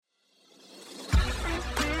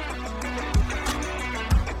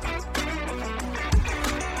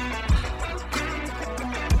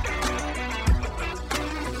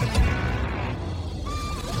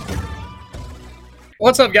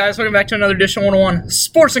What's up, guys? Welcome back to another edition of 101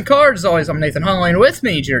 Sports and Cards. As always, I'm Nathan Holland. With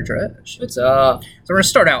me, Jared Trash. What's up? So we're going to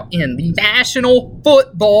start out in the National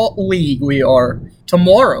Football League.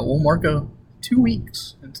 Tomorrow, we'll mark 2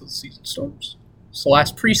 weeks until the season starts. It's the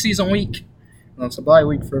last preseason week. Well, it's a bye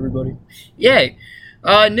week for everybody. Yay.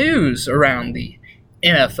 News around the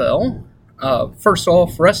NFL. First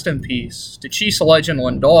off, rest in peace to Chiefs legend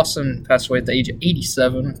Len Dawson, passed away at the age of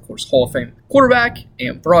 87. Of course, Hall of Fame quarterback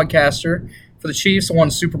and broadcaster for the Chiefs.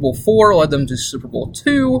 Won Super Bowl IV, led them to Super Bowl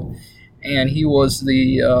II, and he was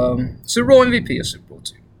the Super Bowl MVP of Super Bowl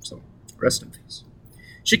II. So, rest in peace.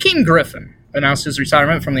 Shaquem Griffin announced his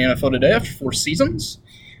retirement from the NFL today after 4 seasons.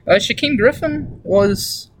 Shaquem Griffin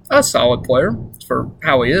was a solid player for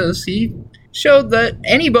how he is. He showed that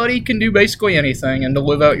anybody can do basically anything and to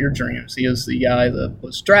live out your dreams. He is the guy that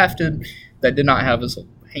was drafted that did not have his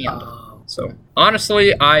hand up. So,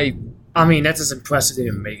 honestly, I mean, that's just impressive to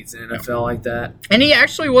even make it to the NFL like that. And he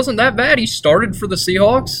actually wasn't that bad. He started for the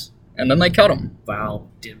Seahawks, and then they cut him. Wow,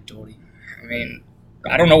 dim Doty. I mean,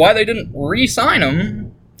 I don't know why they didn't re-sign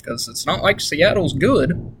him, because it's not like Seattle's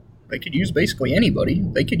good. They could use basically anybody.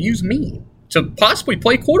 They could use me to possibly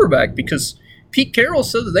play quarterback, because Pete Carroll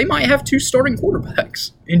said that they might have 2 starting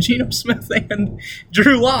quarterbacks in Geno Smith and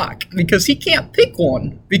Drew Lock, because he can't pick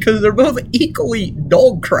one, because they're both equally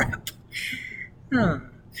dog crap.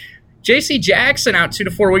 J.C. Jackson out 2 to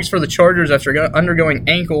 4 weeks for the Chargers after undergoing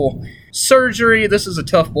ankle surgery. This is a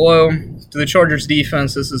tough blow to the Chargers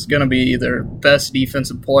defense. This is going to be their best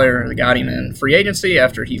defensive player. They got him in free agency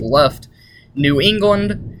after he left New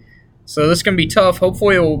England. So this is going to be tough.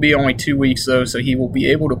 Hopefully it will be only 2 weeks, though, so he will be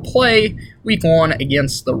able to play Week 1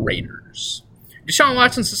 against the Raiders. Deshaun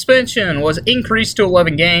Watson's suspension was increased to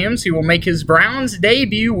 11 games. He will make his Browns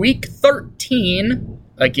debut Week 13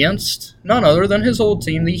 against none other than his old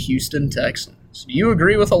team, the Houston Texans. Do you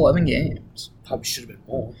agree with 11 games? Probably should have been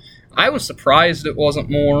more. I was surprised it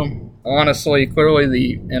wasn't more. Honestly, clearly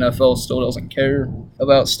the NFL still doesn't care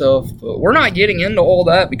about stuff, but we're not getting into all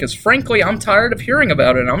that because, frankly, I'm tired of hearing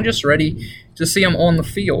about it, and I'm just ready to see him on the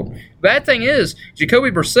field. Bad thing is,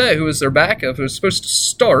 Jacoby Brissett, who is their backup, who was supposed to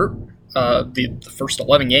start the first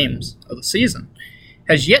 11 games of the season,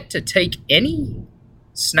 has yet to take any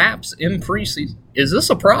snaps in preseason. Is this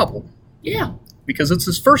a problem? Yeah. Because it's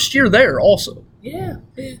his first year there also. Yeah.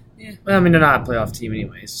 Well, I mean, they're not a playoff team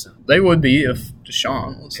anyways. So. They would be if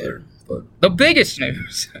Deshaun was there. But the biggest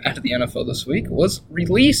news out of the NFL this week was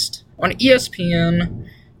released on ESPN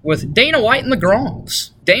with Dana White and the Gronks.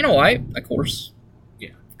 Dana White, of course,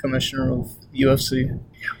 commissioner of UFC,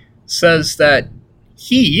 says that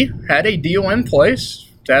he had a deal in place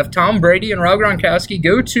to have Tom Brady and Rob Gronkowski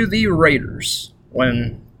go to the Raiders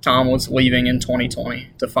when Tom was leaving in 2020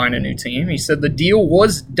 to find a new team. He said the deal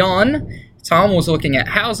was done. Tom was looking at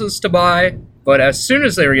houses to buy, but as soon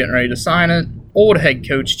as they were getting ready to sign it, old head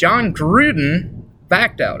coach John Gruden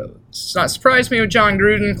backed out of it. It's not surprised me with John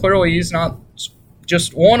Gruden. Clearly, he's not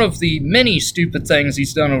just one of the many stupid things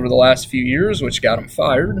he's done over the last few years, which got him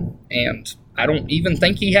fired. And I don't even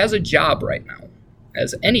think he has a job right now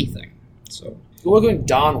as anything. So. Look at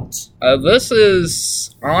McDonald's. This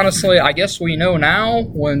is, honestly, I guess we know now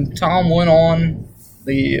when Tom went on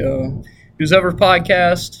the Who's Ever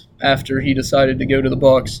podcast after he decided to go to the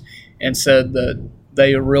Bucs and said that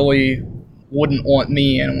they really wouldn't want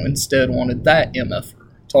me and instead wanted that MFer,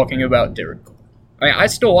 talking about Derek Carr. I mean, I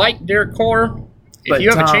still like Derek Carr. If you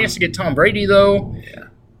have a chance to get Tom Brady, though,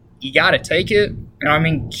 you got to take it. And, I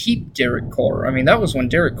mean, keep Derek Carr. I mean, that was when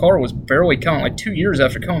Derek Carr was barely coming, like 2 years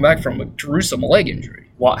after coming back from a gruesome leg injury.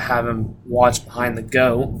 Have him watch behind the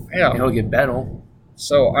go. Yeah. And he'll get better.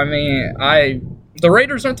 So, I mean, the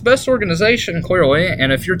Raiders aren't the best organization, clearly.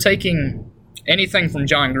 And if you're taking anything from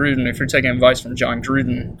John Gruden, if you're taking advice from John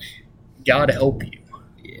Gruden, God help you.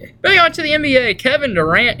 Yeah. Moving on to the NBA, Kevin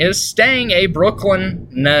Durant is staying a Brooklyn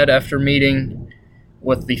Net after meeting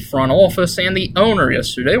with the front office and the owner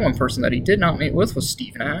yesterday. One person that he did not meet with was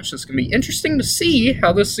Steve Nash. It's going to be interesting to see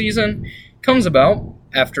how this season comes about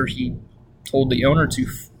after he told the owner to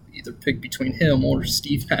either pick between him or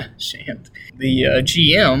Steve Nash and the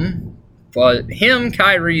GM. But him,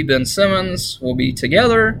 Kyrie, Ben Simmons will be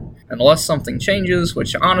together unless something changes,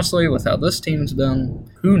 which honestly, with how this team's been,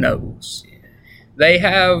 who knows? They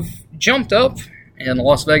have jumped up in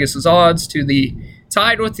Las Vegas's odds to the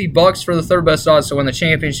tied with the Bucks for the third best odds to win the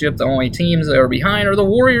championship. The only teams that are behind are the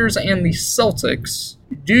Warriors and the Celtics.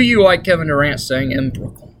 Do you like Kevin Durant staying in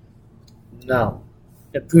Brooklyn? No.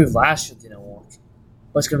 It proved last year it didn't work.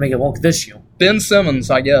 What's going to make it work this year? Ben Simmons,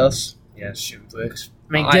 I guess. Yeah, shoot bricks.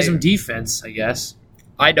 I mean, it gives him defense, I guess.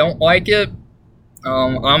 I don't like it.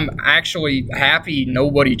 I'm actually happy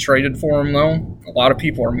nobody traded for him, though. A lot of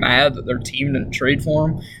people are mad that their team didn't trade for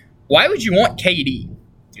him. Why would you want KD?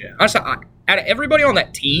 Yeah. Honestly, out of everybody on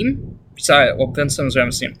that team, besides, Ben Simmons, we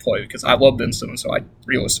haven't seen him play because I love Ben Simmons, so I'd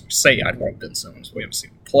realistically say I'd want Ben Simmons. We haven't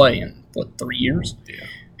seen him play in, 3 years? Yeah.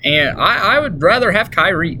 And I would rather have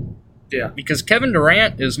Kyrie. Yeah. Because Kevin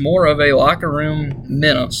Durant is more of a locker room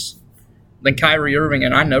menace than Kyrie Irving,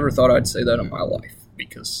 and I never thought I'd say that in my life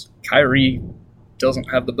because Kyrie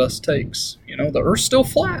doesn't have the best takes. The Earth's still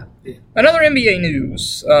flat. Yeah. Another NBA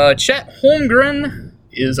news. Chet Holmgren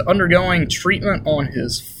is undergoing treatment on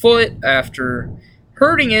his foot after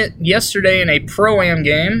hurting it yesterday in a Pro-Am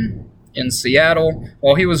game in Seattle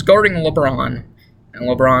while he was guarding LeBron. And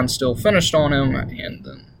LeBron still finished on him, and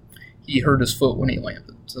then he hurt his foot when he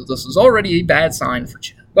landed. So this is already a bad sign for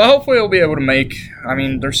Chet. But hopefully he'll be able to make,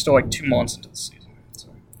 there's still 2 months into the season. So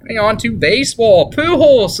moving on to baseball.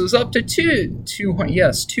 Pujols is up to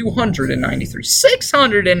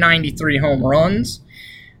 693 home runs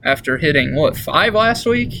after hitting, 5 last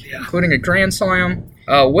week? Yeah. Including a grand slam.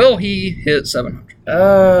 Will he hit 700?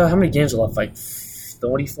 How many games are left?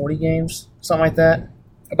 30, 40 games? Something like that?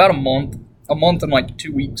 About a month. A month and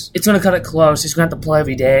 2 weeks. It's going to cut it close. He's going to have to play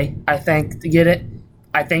every day, I think, to get it.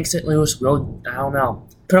 I think St. Louis will, I don't know,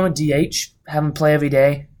 put him on DH, have him play every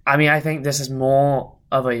day. I think this is more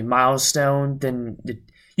of a milestone than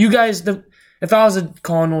you guys. If I was the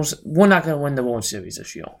Cardinals, we're not going to win the World Series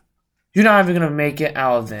this year. You're not even going to make it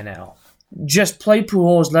out of the NL. Just play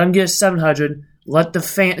Pujols, let him get 700, let the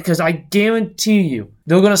fan, because I guarantee you,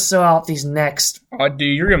 they're going to sell out these next. Oh,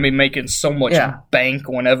 dude, you're going to be making so much bank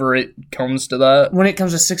whenever it comes to that. When it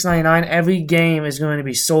comes to $6.99, every game is going to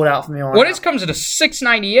be sold out from me on. When it comes to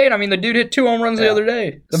 $6.98, the dude hit 2 home runs the other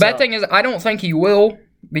day. The bad thing is, I don't think he will,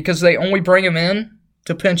 because they only bring him in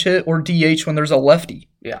to pinch hit or DH when there's a lefty.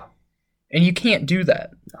 Yeah. And you can't do that.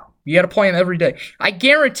 No. You got to play him every day. I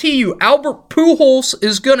guarantee you, Albert Pujols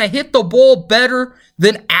is going to hit the ball better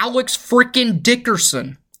than Alex freaking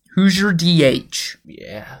Dickerson, who's your DH.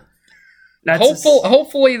 Yeah.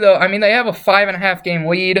 Hopefully, though, they have a 5.5 game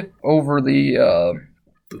lead over the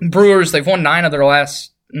Brewers. They've won 9 out of their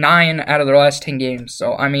last 10 games.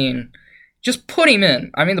 So, just put him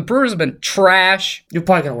in. The Brewers have been trash. You're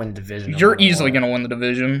probably going to win the division. You're easily going to win the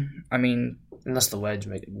division. Unless the Wedge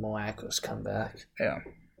make a miraculous comeback. Yeah.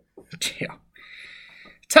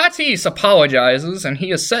 Tatis apologizes, and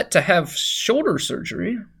he is set to have shoulder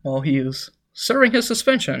surgery while he is serving his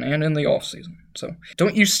suspension and in the offseason. So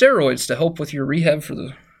don't use steroids to help with your rehab for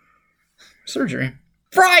the surgery.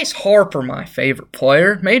 Bryce Harper, my favorite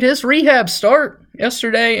player, made his rehab start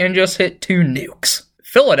yesterday and just hit 2 nukes.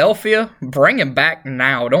 Philadelphia, bring him back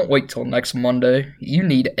now. Don't wait till next Monday. You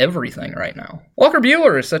need everything right now. Walker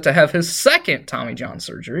Buehler is set to have his second Tommy John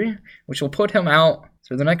surgery, which will put him out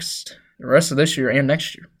through the rest of this year and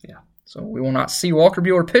next year. Yeah. So we will not see Walker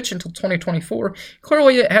Buehler pitch until 2024.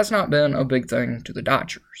 Clearly, it has not been a big thing to the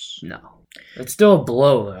Dodgers. No. It's still a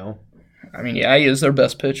blow, though. He is their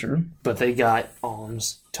best pitcher. But they got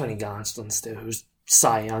Tony Gonsolin still, who's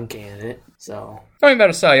Cy Young candidate. So Talking about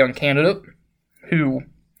a Cy Young candidate who,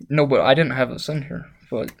 I didn't have this in here,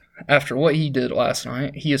 but after what he did last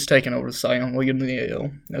night, he has taken over the Cy Young League in the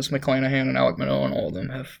AL, as McClanahan and Alec Manoah and all of them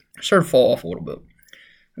have started to fall off a little bit.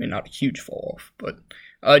 Not a huge fall off, but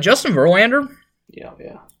Justin Verlander,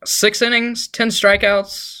 6 innings, 10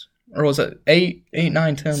 strikeouts, or was it 8,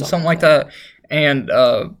 9, 10, something like that, and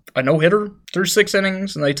a no-hitter through 6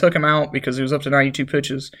 innings, and they took him out because he was up to 92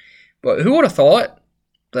 pitches. But who would have thought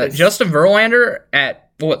that Justin Verlander at,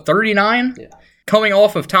 39? Yeah. Coming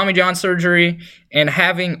off of Tommy John surgery and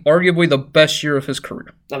having arguably the best year of his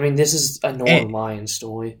career. This is a Nolan Ryan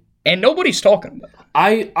story. And nobody's talking about it.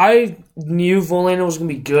 I knew Verlander was going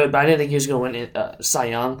to be good, but I didn't think he was going to win Cy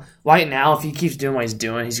Young. Right now, if he keeps doing what he's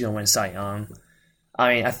doing, he's going to win Cy Young.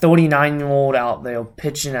 A 39-year-old out there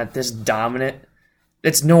pitching at this dominant,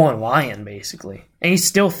 it's Nolan Ryan, basically. And he's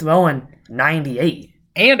still throwing 98.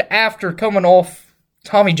 And after coming off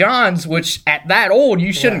Tommy John's, which at that old,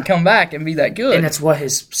 you shouldn't come back and be that good. And that's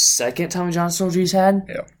his second Tommy John surgery he's had?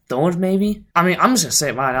 Yeah. Third, maybe? I'm just going to say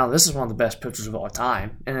it right now. This is one of the best pitchers of all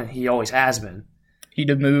time. And he always has been. He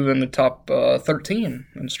did move in the top 13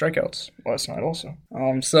 in strikeouts last night also.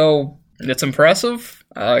 So it's impressive.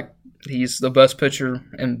 He's the best pitcher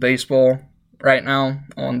in baseball right now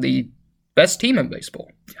on the best team in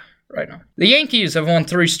baseball right now. The Yankees have won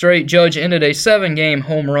 3 straight. Judge ended a 7-game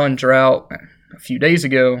home run drought a few days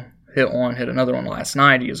ago. Hit another one last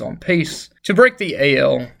night. He is on pace to break the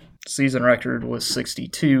AL season record with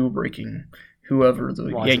 62, breaking whoever the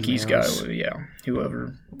Yankees guy was.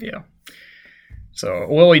 So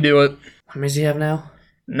will he do it? How many does he have now?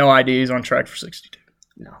 No idea. He's on track for 62.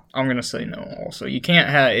 No. I'm going to say no also. You can't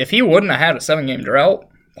have... If he wouldn't have had a 7-game drought,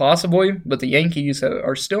 possibly, but the Yankees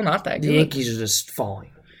are still not that good. The Yankees are just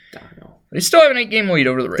falling downhill. They still have an 8-game lead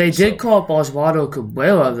over the Rays. They did call up Oswaldo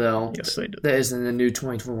Cabrera, though. Yes, they did. That is in the new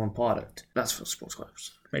 2021 product. That's for sports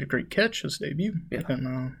clubs. Made a great catch his debut Yeah.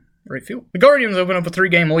 in right field. The Guardians open up a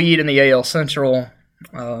 3-game lead in the AL Central.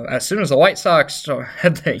 As soon as the White Sox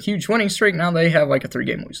had that huge winning streak, now they have like a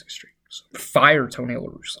 3-game losing streak. So fire Tony La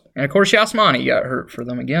Russa. And of course, Yasmani got hurt for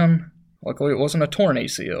them again. Luckily, it wasn't a torn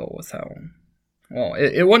ACL with how... Well,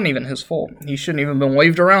 it wasn't even his fault. He shouldn't even been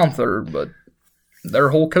waved around third, but their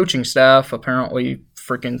whole coaching staff, apparently,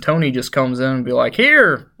 freaking Tony just comes in and be like,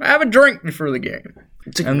 here, have a drink before the game.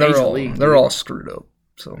 And they're all screwed up.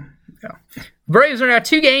 So, yeah. Braves are now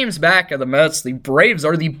 2 games back of the Mets. The Braves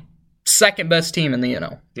are the second best team in the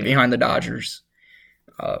NL, behind the Dodgers.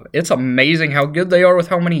 It's amazing how good they are with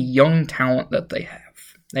how many young talent that they have.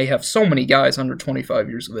 They have so many guys under 25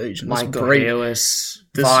 years of age. Michael Harris,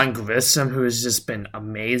 Vaughn Grissom, who has just been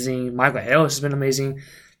amazing. Michael Harris has been amazing.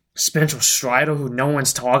 Spencer Strider, who no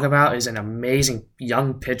one's talking about, is an amazing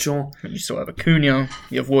young pitcher. You still have Acuna.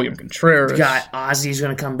 You have William Contreras. You got Ozzy's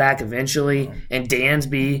going to come back eventually. And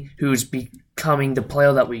Dansby, who's becoming the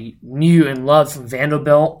player that we knew and loved from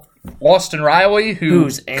Vanderbilt. Austin Riley,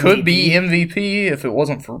 who's could MVP. be MVP if it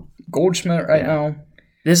wasn't for Goldschmidt right now.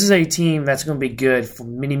 This is a team that's going to be good for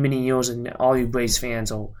many, many years, and all you Braves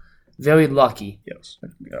fans are very lucky. Yes.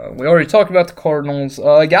 We already talked about the Cardinals.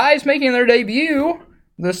 Guys making their debut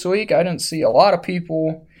this week. I didn't see a lot of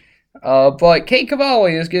people, but Kate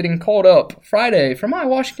Cavalli is getting called up Friday for my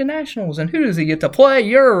Washington Nationals. And who does he get to play?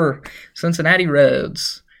 Your Cincinnati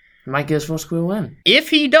Reds. Might get his first career win.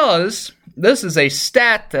 If he does, this is a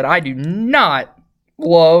stat that I do not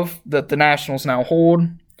love that the Nationals now hold.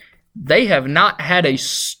 They have not had a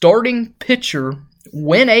starting pitcher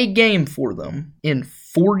win a game for them in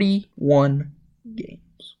 41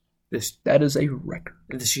 games. That is a record.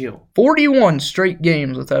 This year. 41 straight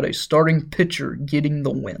games without a starting pitcher getting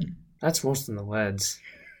the win. That's worse than the Reds.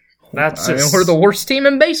 We're the worst team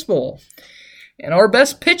in baseball. And our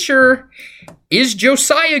best pitcher is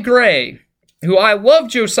Josiah Gray, who I love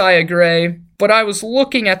Josiah Gray, but I was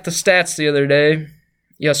looking at the stats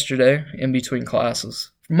yesterday, in between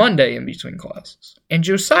classes. Monday in between classes. And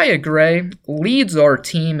Josiah Gray leads our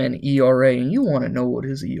team in ERA, and you want to know what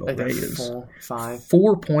his ERA is.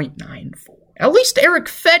 4.94. At least Eric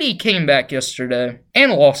Fetty came back yesterday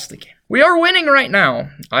and lost the game. We are winning right now.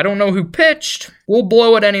 I don't know who pitched. We'll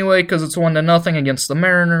blow it anyway because it's 1-0 against the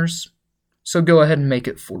Mariners. So go ahead and make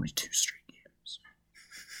it 42 straight games.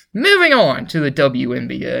 Moving on to the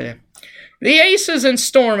WNBA. The Aces and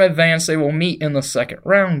Storm advance. They will meet in the second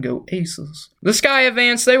round. Go Aces. The Sky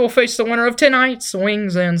advance. They will face the winner of tonight's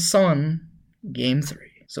Wings and Sun Game 3.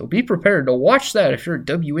 So be prepared to watch that if you're a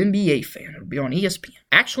WNBA fan. It'll be on ESPN.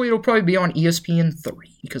 Actually, it'll probably be on ESPN 3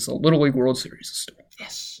 because the Little League World Series is still on.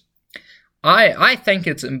 Yes. I think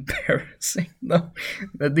it's embarrassing, though,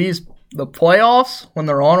 that the playoffs, when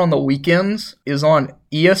they're on the weekends, is on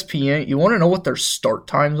ESPN. You want to know what their start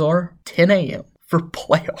times are? 10 a.m. for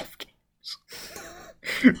playoff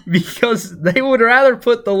games. Because they would rather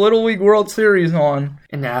put the Little League World Series on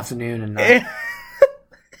in the afternoon and night.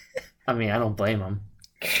 I mean, I don't blame them.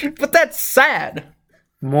 But that's sad.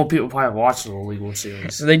 More people probably watch the Little League World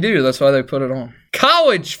Series. They do. That's why they put it on.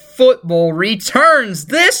 College football returns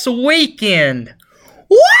this weekend.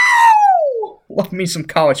 Woo! Love me some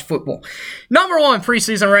college football. Number 1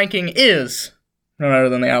 preseason ranking is none other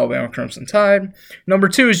than the Alabama Crimson Tide. Number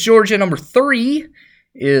 2 is Georgia. Number 3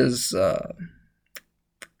 is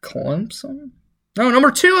Clemson. No,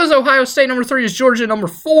 number 2 is Ohio State. Number 3 is Georgia. Number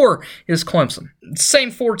 4 is Clemson.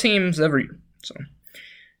 Same 4 teams every year. So,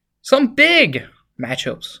 some big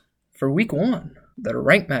matchups for week 1 that are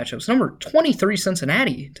ranked matchups. Number 23,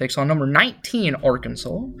 Cincinnati, takes on number 19,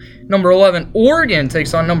 Arkansas. Number 11, Oregon,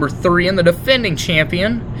 takes on number 3 and the defending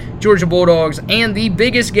champion, Georgia Bulldogs. And the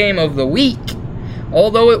biggest game of the week,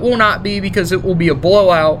 although it will not be because it will be a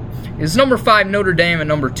blowout, is number 5, Notre Dame, and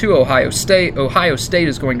number 2, Ohio State. Ohio State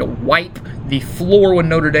is going to wipe the floor with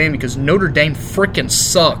Notre Dame because Notre Dame freaking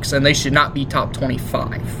sucks, and they should not be top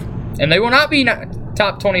 25. And they will not be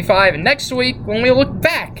top 25 next week when we look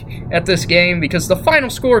back at this game because the final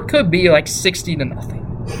score could be like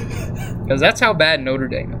 60-0. Because that's how bad Notre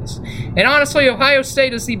Dame is. And honestly, Ohio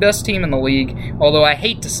State is the best team in the league, although I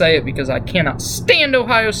hate to say it because I cannot stand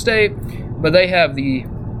Ohio State, but they have the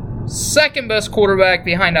second best quarterback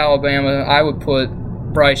behind Alabama. I would put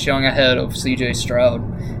Bryce Young ahead of C.J.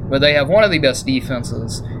 Stroud. But they have one of the best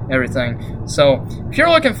defenses, everything. So, if you're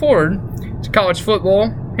looking forward to college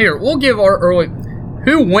football, Here, we'll give our early...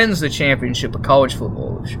 Who wins the championship of college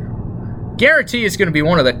football this year? Guarantee it's going to be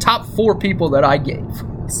one of the top 4 people that I gave.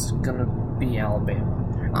 It's going to be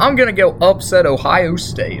Alabama. I'm going to go upset Ohio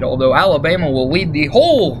State, although Alabama will lead the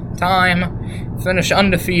whole time, finish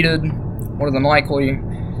undefeated, more than likely.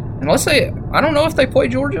 Unless I don't know if they play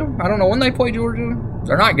Georgia. I don't know when they play Georgia.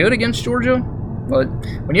 They're not good against Georgia. But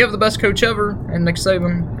when you have the best coach ever, and Nick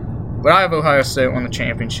Saban, but I have Ohio State won the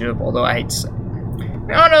championship, although I hate to say it.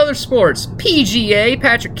 On other sports, PGA,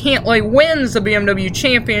 Patrick Cantlay wins the BMW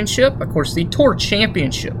Championship. Of course, the Tour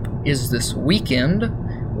Championship is this weekend.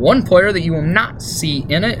 One player that you will not see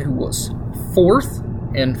in it, who was 4th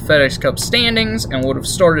in FedEx Cup standings and would have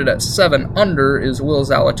started at 7 under, is Will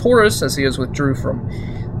Zalatoris, as he has withdrew from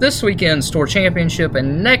this weekend's Tour Championship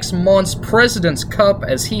and next month's President's Cup,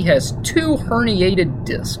 as he has 2 herniated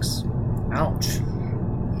discs. Ouch.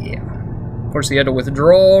 Yeah. Of course, he had to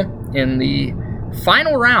withdraw in the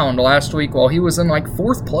final round last week while he was in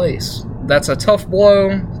 4th place. That's a tough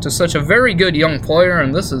blow to such a very good young player,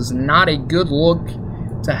 and this is not a good look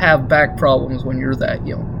to have back problems when you're that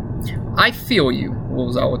young. I feel you,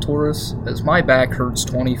 Will Zalatoris, as my back hurts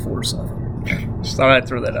 24/7. Just thought I'd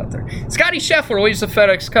throw that out there. Scotty Scheffler leads the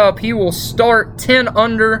FedEx Cup. He will start 10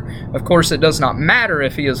 under. Of course, it does not matter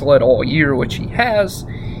if he has led all year, which he has.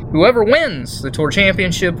 Whoever wins the Tour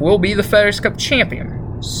Championship will be the FedEx Cup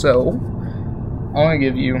champion. So, I'm going to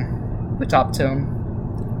give you the top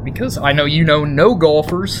 10 because I know you know no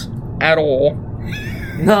golfers at all.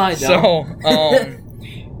 No, I don't. So,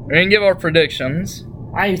 we're going to give our predictions.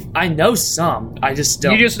 I know some. I just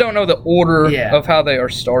don't. You just don't know the order Yeah. of how they are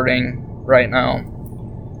starting right now.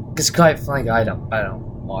 Because quite frankly, I don't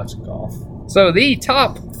watch golf. So the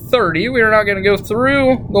top 30, we are not going to go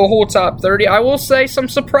through the whole top 30. I will say some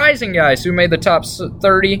surprising guys who made the top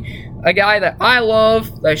 30. A guy that I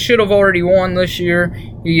love, that should have already won this year.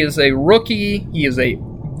 He is a rookie. He is a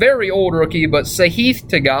very old rookie, but Sahith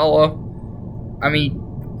Theegala, I mean,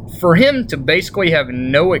 for him to basically have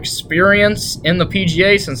no experience in the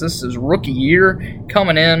PGA since this is his rookie year,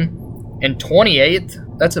 coming in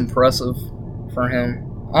 28th, that's impressive for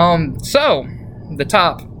him. So, the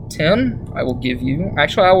top 10, I will give you.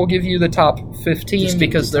 Actually, I will give you the top 15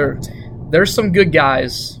 because there's some good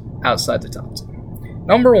guys outside the top 10.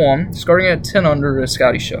 Number 1, starting at 10 under, is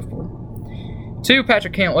Scotty Scheffler. 2,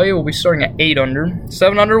 Patrick Cantlay will be starting at 8 under.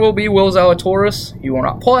 7 under will be Will Zalatoris. He will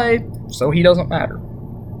not play, so he doesn't matter.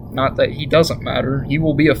 Not that he doesn't matter. He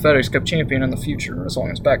will be a FedEx Cup champion in the future as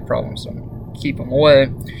long as back problems don't keep him away.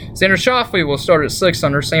 Xander Schauffele will start at 6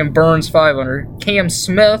 under. Sam Burns, 5 under. Cam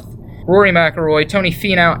Smith, Rory McIlroy, Tony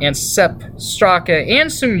Finau, and Sepp Straka, and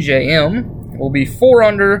Sungjae Im will be 4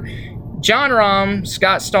 under. John Rahm,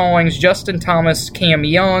 Scott Stallings, Justin Thomas, Cam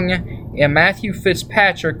Young, and Matthew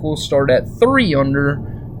Fitzpatrick will start at 3 under.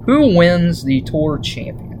 Who wins the Tour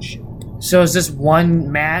Championship? So is this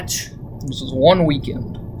one match? This is one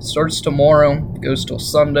weekend. Starts tomorrow, goes till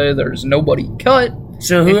Sunday. There's nobody cut.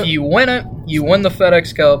 So if you win it, you win the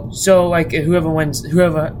FedEx Cup. So whoever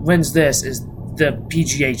wins this is the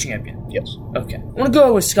PGA champion. Yes. Okay. I'm gonna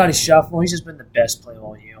go with Scotty Scheffler. He's just been the best player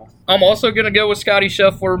all year. I'm also gonna go with Scotty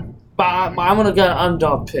Scheffler. I'm gonna go an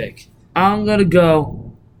underdog pick. I'm gonna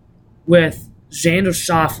go with Xander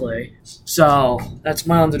Schauffele. So that's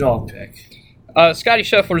my underdog pick. Scotty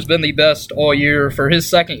Scheffler's been the best all year. For his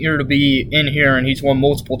second year to be in here, and he's won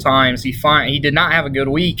multiple times. He did not have a good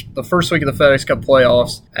week the first week of the FedEx Cup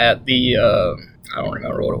playoffs at the I don't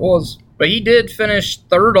remember what it was, but he did finish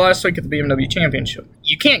 3rd last week at the BMW Championship.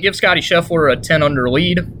 You can't give Scotty Scheffler a 10 under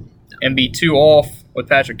lead and be 2 off with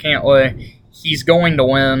Patrick Cantlay. He's going to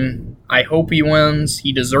win. I hope he wins.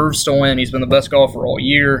 He deserves to win. He's been the best golfer all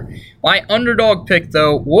year. My underdog pick,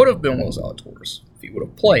 though, would have been Will Zalatoris. He would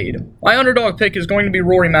have played. My underdog pick is going to be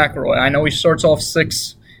Rory McIlroy. I know he starts off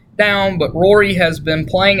 6 down, but Rory has been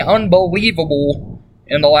playing unbelievable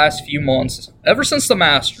in the last few months, ever since the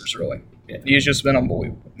Masters, really. He has just been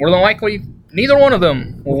unbelievable. More than likely, neither one of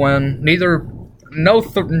them will win.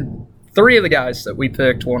 Three of the guys that we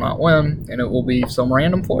picked will not win, and it will be some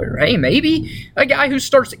random player. Hey, maybe a guy who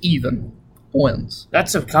starts even wins.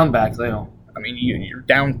 That's a comeback, though. I mean, you're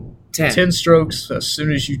down 10 strokes as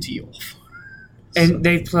soon as you tee off. And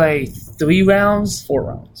they play 3 rounds? 4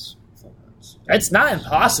 rounds. That's not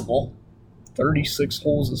impossible. 36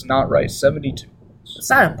 holes is not right. 72 holes. It's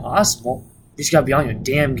not impossible. You just got to be on your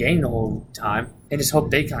damn game the whole time and just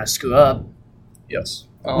hope they kind of screw up. Yes.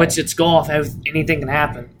 Which it's golf. Anything can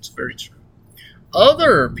happen. It's very true.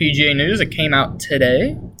 Other PGA news that came out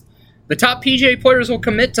today. The top PGA players will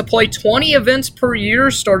commit to play 20 events per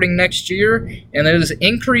year starting next year, and there's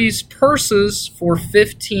increased purses for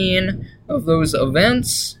 15 of those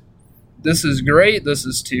events. This is great. This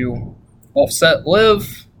is to offset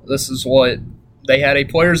LIV. This is what they had a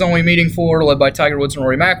players-only meeting for, led by Tiger Woods and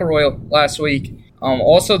Rory McIlroy last week.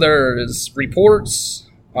 Also, there is reports.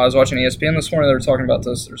 I was watching ESPN this morning. They were talking about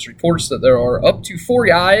this. There's reports that there are up to 4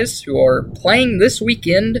 guys who are playing this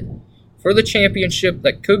weekend for the championship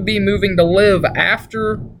that could be moving to LIV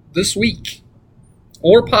after this week,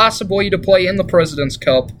 or possibly to play in the President's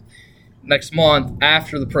Cup next month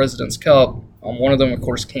after the President's Cup. One of them, of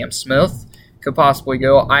course, Cam Smith, could possibly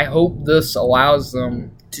go. I hope this allows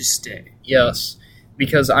them To stay. Yes,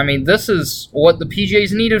 because, I mean, this is what the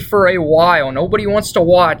PGA's needed for a while. Nobody wants to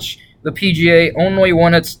watch the PGA only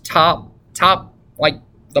when it's top, like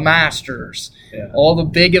the Masters, all the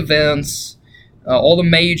big events, all the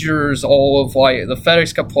majors, all of like the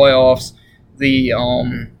FedEx Cup playoffs, the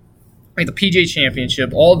like the PGA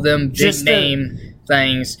Championship, all of them big name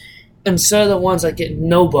things. Instead of the ones that get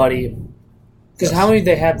nobody, because how many did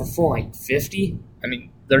they have before? Like 50? I mean,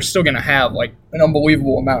 they're still going to have like an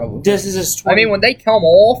unbelievable amount of them. This is just 20. I mean, when they come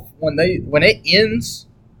off, when it ends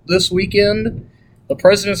this weekend, the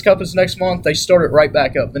President's Cup is next month. They start it right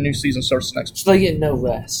back up. The new season starts next month. So they get no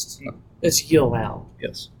rest. No. It's year round.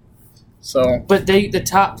 Yes. So, but the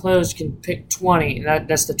top players can pick 20, and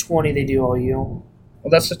that's the 20 they do all year.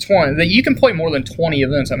 Well, that's the 20. You can play more than 20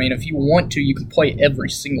 events. I mean, if you want to, you can play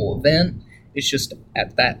every single event. It's just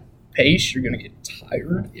at that pace, you're going to get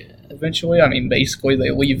tired eventually. I mean, basically,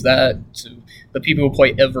 they leave that to the people who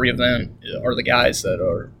play every event are the guys that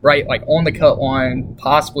are right, like on the cut line,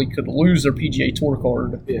 possibly could lose their PGA Tour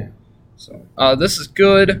card. Yeah. So this is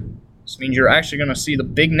good. This means you're actually going to see the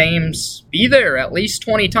big names be there at least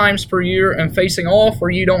 20 times per year and facing off, where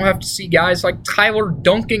you don't have to see guys like Tyler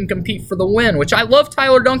Duncan compete for the win, which I love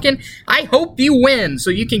Tyler Duncan. I hope you win so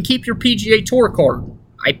you can keep your PGA Tour card.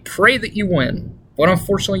 I pray that you win, but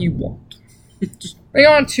unfortunately you won't. Moving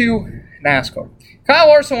on to NASCAR. Kyle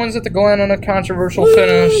Larson wins at the Glen on a controversial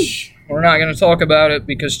finish. We're not going to talk about it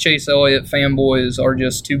because Chase Elliott fanboys are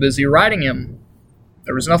just too busy riding him.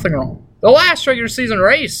 There was nothing wrong. The last regular season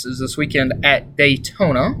race is this weekend at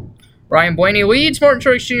Daytona. Ryan Blaney leads Martin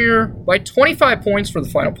Truex Jr. by 25 points for the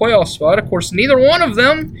final playoff spot. Of course, neither one of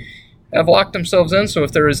them have locked themselves in, so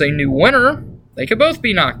if there is a new winner, they could both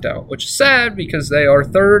be knocked out, which is sad because they are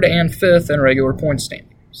 3rd and 5th in regular point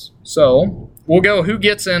standings. So, we'll go who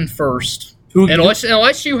gets in first. Unless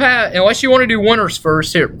you want to do winners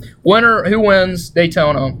first, here. Winner, who wins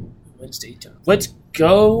Daytona? Wins Daytona. Let's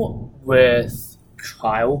go with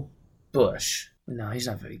Kyle Busch. No, he's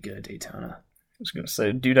not very good at Daytona. I was going to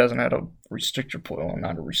say, dude hasn't had a restrictor plate, well,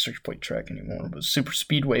 not a restrictor plate track anymore, but a super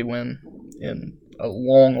speedway win in a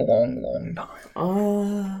long, long, long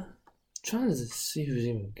time. Trying to see who's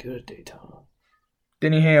even good at Daytona.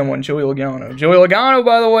 Denny Hamlin, Joey Logano. Joey Logano,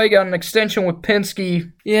 by the way, got an extension with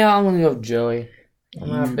Penske. Yeah, I'm going to go with Joey. I'm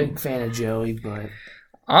not a big fan of Joey, but...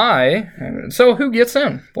 So who gets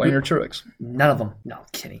in? Blaney or Truex? None of them. No, I'm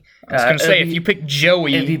kidding. I was going to say, if you pick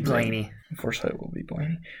Joey... It'd be Blaney. Unfortunately, it will be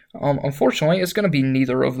Blaney. Unfortunately, it's going to be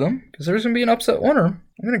neither of them, because there's going to be an upset winner.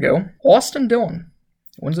 I'm going to go Austin Dillon.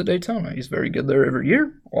 Wins at Daytona. He's very good there every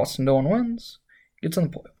year. Austin Dillon wins. Gets in the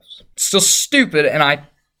playoffs. It's still stupid, and I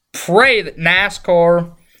pray that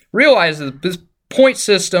NASCAR realizes that this point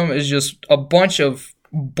system is just a bunch of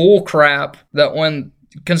bull crap, that when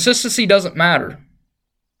consistency doesn't matter.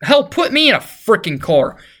 Hell, put me in a freaking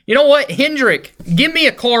car. You know what? Hendrick, give me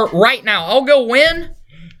a car right now. I'll go win.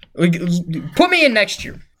 Put me in next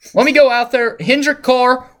year. Let me go out there, Hendrick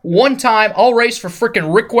car, one time. I'll race for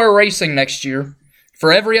freaking Rick Ware Racing next year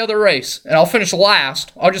for every other race, and I'll finish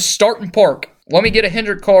last. I'll just start and park. Let me get a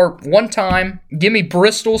Hendrick car one time. Give me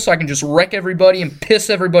Bristol so I can just wreck everybody and piss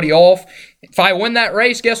everybody off. If I win that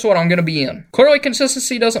race, guess what? I'm going to be in. Clearly,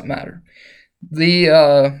 consistency doesn't matter.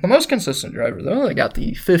 The most consistent driver, though, that got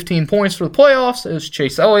the 15 points for the playoffs is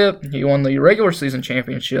Chase Elliott. He won the regular season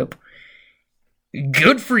championship.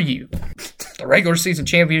 Good for you. The regular season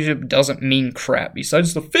championship doesn't mean crap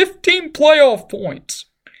besides the 15 playoff points,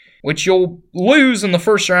 which you'll lose in the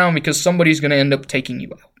first round because somebody's going to end up taking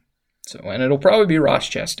you out. So, and it'll probably be Ross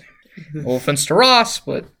Chastain. No offense to Ross,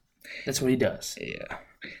 but... That's what he does. Yeah.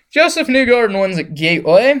 Joseph Newgarden wins at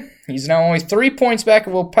Gateway. He's now only 3 points back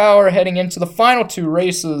of Will Power heading into the final 2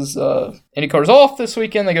 races. IndyCar's off this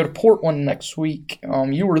weekend. They go to Portland next week.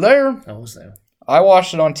 You were there. I was there. I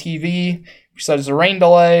watched it on TV. Besides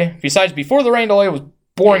before the rain delay was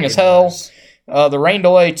boring as hell. The rain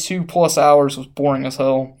delay 2+ hours was boring as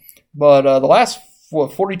hell. But the last,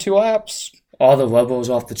 42 laps? all the rubber was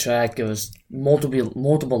off the track. It was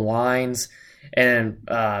multiple lines, and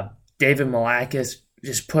David Malakis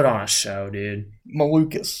just put on a show, dude.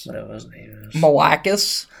 Malukas. Whatever his name is.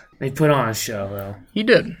 Malakis. They put on a show, though. He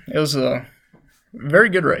did. It was a very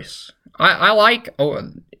good race. I like...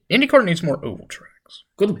 IndyCar needs more oval tracks.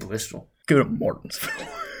 Go to Bristol. Go to Martinsville.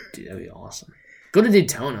 Dude, that'd be awesome. Go to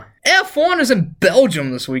Daytona. F1 is in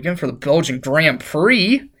Belgium this weekend for the Belgian Grand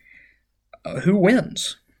Prix. Who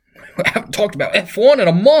wins? I haven't talked about F1 in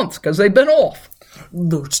a month because they've been off.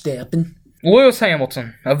 Verstappen. Lewis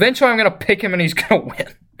Hamilton. Eventually I'm going to pick him and he's going to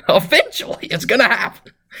win. Eventually. It's going to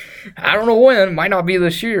happen. I don't know when. Might not be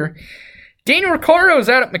this year. Daniel Ricciardo is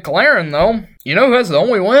out at McLaren, though. You know who has the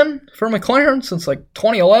only win for McLaren since,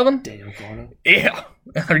 2011? Daniel Ricciardo. Yeah.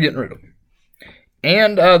 They're getting rid of him.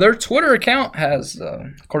 And their Twitter account has,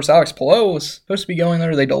 of course, Alex Palou was supposed to be going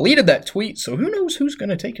there. They deleted that tweet, so who knows who's going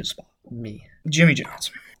to take his spot? Me. Jimmy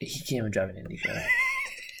Johnson. He can't even drive an IndyCar.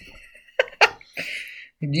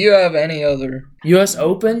 Do you have any other? U.S.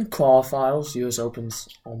 Open qualifiers. U.S. Open's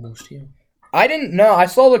almost here. I didn't know. I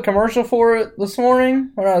saw the commercial for it this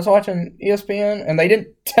morning when I was watching ESPN, and they didn't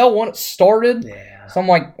tell when it started. Yeah. So I'm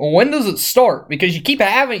like, well, when does it start? Because you've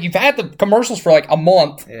had the commercials for a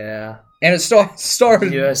month. Yeah. And it still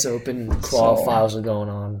started. U.S. Open qualifiers are going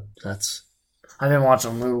on. I've been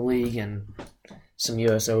watching Little League and some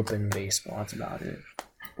U.S. Open baseball. That's about it.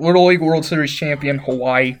 Little League World Series champion,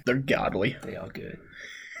 Hawaii. They're godly. They are good.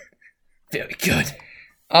 Very good.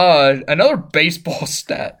 Another baseball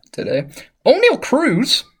stat today. O'Neal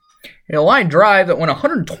Cruz, in a line drive that went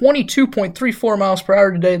 122.34 miles per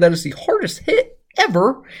hour today. That is the hardest hit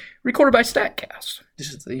ever recorded by StatCast.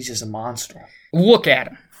 He's just a monster. Look at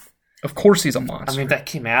him. Of course he's a monster. I mean, if that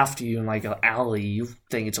came after you in an alley, you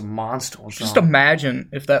think it's a monster. Just imagine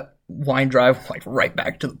if that line drive went right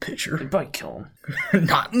back to the pitcher. They'd probably kill him.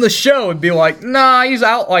 Not in the show. It'd be like, nah, he's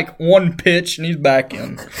out one pitch and he's back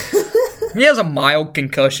in. He has a mild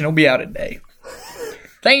concussion. He'll be out a day.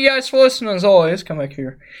 Thank you guys for listening as always. Come back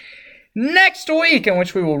here next week in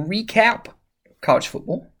which we will recap college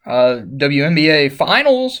football. WNBA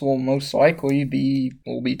finals will most likely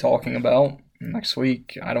we'll be talking about next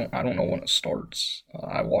week. I don't know when it starts.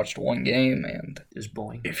 I watched one game and it's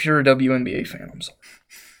boring. If you're a WNBA fan, I'm sorry.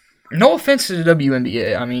 No offense to the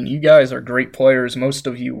WNBA. I mean, you guys are great players. Most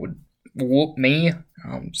of you would whoop me.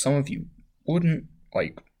 Some of you wouldn't.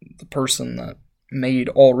 Like the person that made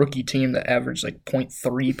all-rookie team that averaged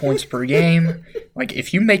 0.3 points per game.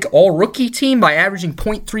 If you make all-rookie team by averaging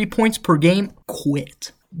 0.3 points per game,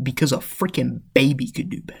 quit. Because a freaking baby could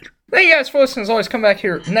do better. Thank you guys for listening. As always, come back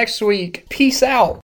here next week. Peace out.